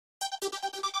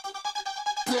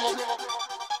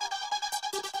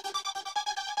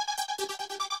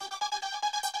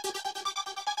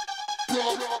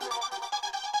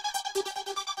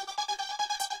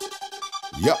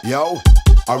Yo,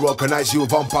 I recognize you,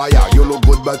 vampire. You look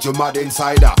good, but you're mad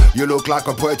inside. You look like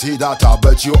a pretty data,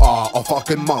 but you are a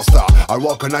fucking monster. I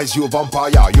recognize you,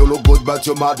 vampire. You look good, but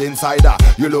you're mad inside.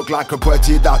 You look like a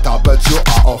pretty data, but you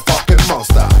are a fucking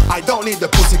monster. I don't need the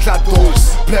pussycat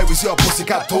toys. Play with your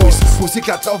pussycat toys.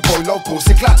 Pussycat love boy, love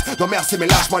pussycat. Non merci, mais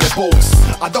lâche-moi les balls.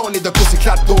 I don't need the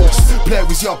pussycat toys. Play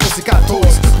with your pussycat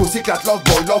toys. Pussycat love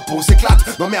boy, love pussycat.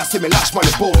 Non merci, mais lâche-moi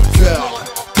les balls. Girl,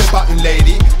 pas une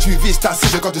lady, tu vises ta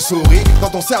cible quand tu souris. Dans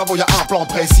ton cerveau y'a un plan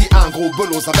précis, un gros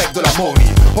belos avec de la money.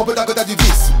 On peut d'un du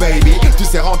vice, baby, tu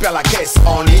sais remplir la caisse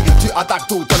en lit. Tu attaques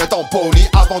tout en étant poli,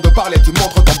 avant de parler tu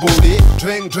montres ton booty.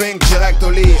 Drink, direct au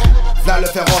lit, v'là le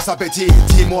féroce appétit.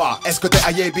 Dis-moi, est-ce que t'es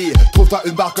à Yébi? Trouve-toi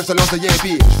une barre que je te lance de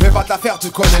Yébi. Je vais pas te la faire,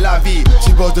 tu connais la vie.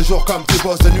 Tu bosses de jour comme tu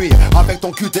bosses de nuit. Avec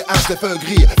ton cul t'es un cheveu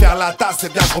gris. Faire la tasse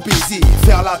c'est bien trop easy.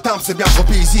 Faire la timbre c'est bien trop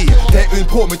easy. T'es une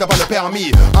pro mais t'as pas le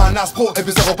permis. Un as pro et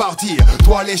puis c'est reparti.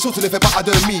 Toi les choses tu les fais pas à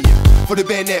demi. Faut des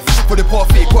bénéfices, faut des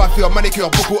profits. Coiffure, manicure,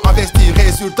 beaucoup investi.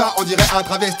 Résultat on dirait un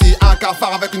travesti. Un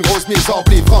cafard avec une grosse mise en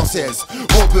pli française.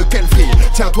 Robe quelle fille,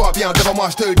 tiens-toi bien devant moi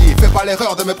je te le dis. Fais pas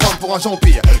l'erreur de me prendre pour un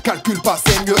champi. Calcule pas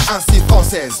c'est mieux ainsi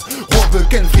française. Robe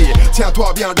quelle fille,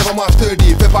 tiens-toi bien devant moi je te le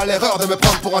dis. Fais pas l'erreur de me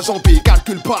prendre pour un champi.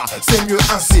 Calcule pas c'est mieux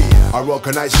ainsi. I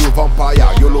recognize you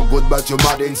vampire. You look good but you're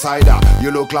mad inside.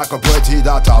 You look like a pretty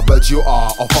data but you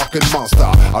are a fucking monster.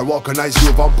 I recognize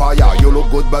you vampire. You look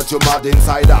good but you're mad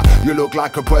inside. You look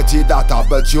like a pretty data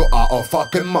but you are a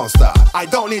fucking monster. I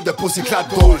don't need the pussycat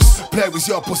dolls. Play with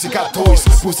your pussycat toys.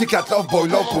 Pussycat love boy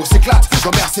love pussycat.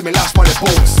 Non merci mais lâche-moi les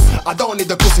balls. I don't need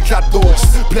the pussycat dolls.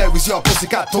 Play with your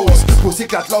pussycat toys.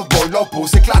 Pussycat love boy love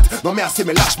pussycat. Non merci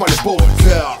mais lâche-moi les balls.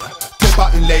 Girl, t'es pas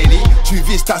une lady, tu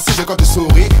vises ta cible quand tu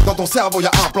souris. Dans ton cerveau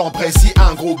y'a un plan précis,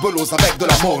 un gros belos avec de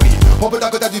la money. On peut d'un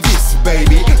côté du vice,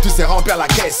 baby, tu sais remplir la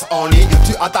caisse en lit.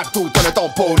 Tu attaques tout en étant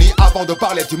poli, avant de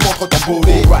parler tu montres ton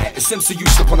booty. Alright, since you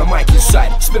step on the mic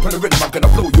inside, spit on the rhythm, I'm gonna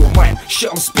blow your mind. Shit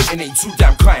I'm spitting ain't too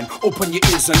damn kind. Open your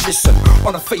ears and listen.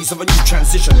 On a phase of a new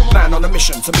transition, man on a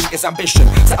mission to meet his ambition.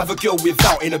 To have a girl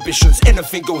without inhibitions,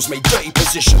 anything goes, make dirty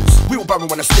positions. Wheelbarrow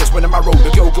on the stairs when I'm arrow, the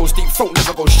girl goes deep, throat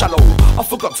never goes shallow. I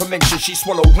forgot to mention she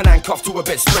swallowed when handcuffed to a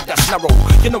bed spread that's narrow.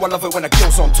 You know I love it when a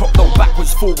girl's on top, though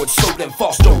backwards, forwards, slow then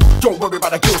fast, yo. Don't worry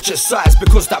about a girl's chest size,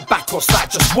 because that back or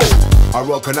slide just whoa. I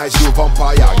recognize you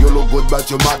vampire. You look good but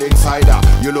you're mad inside.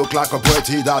 You look like a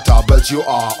pretty data but you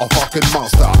are a fucking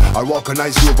monster. I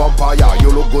recognize you vampire. You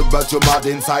look good but you're mad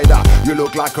inside. You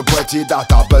look like a pretty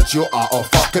data but you are a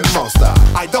fucking monster.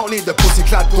 I don't need the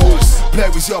pussycat toys. Play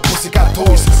with your pussycat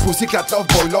toys. Pussycat love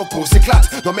boy love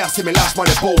pussycat. Non merci mais lâche-moi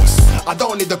les balls. I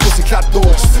don't need the pussycat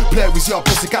toys. Play with your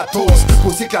pussycat toys.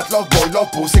 Pussycat love boy love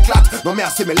pussycat. Non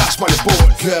merci mais lâche-moi les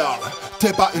balls. Girl,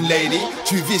 t'es pas une lady,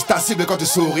 tu vises ta cible quand tu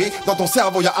souris. Dans ton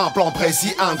cerveau y'a un plan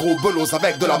précis, un gros belos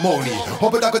avec de la money. On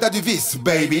peut d'un côté du vice,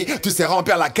 baby, tu sais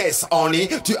remplir la caisse en lit.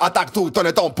 Tu attaques tout en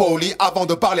étant poli, avant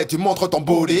de parler tu montres ton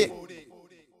booty.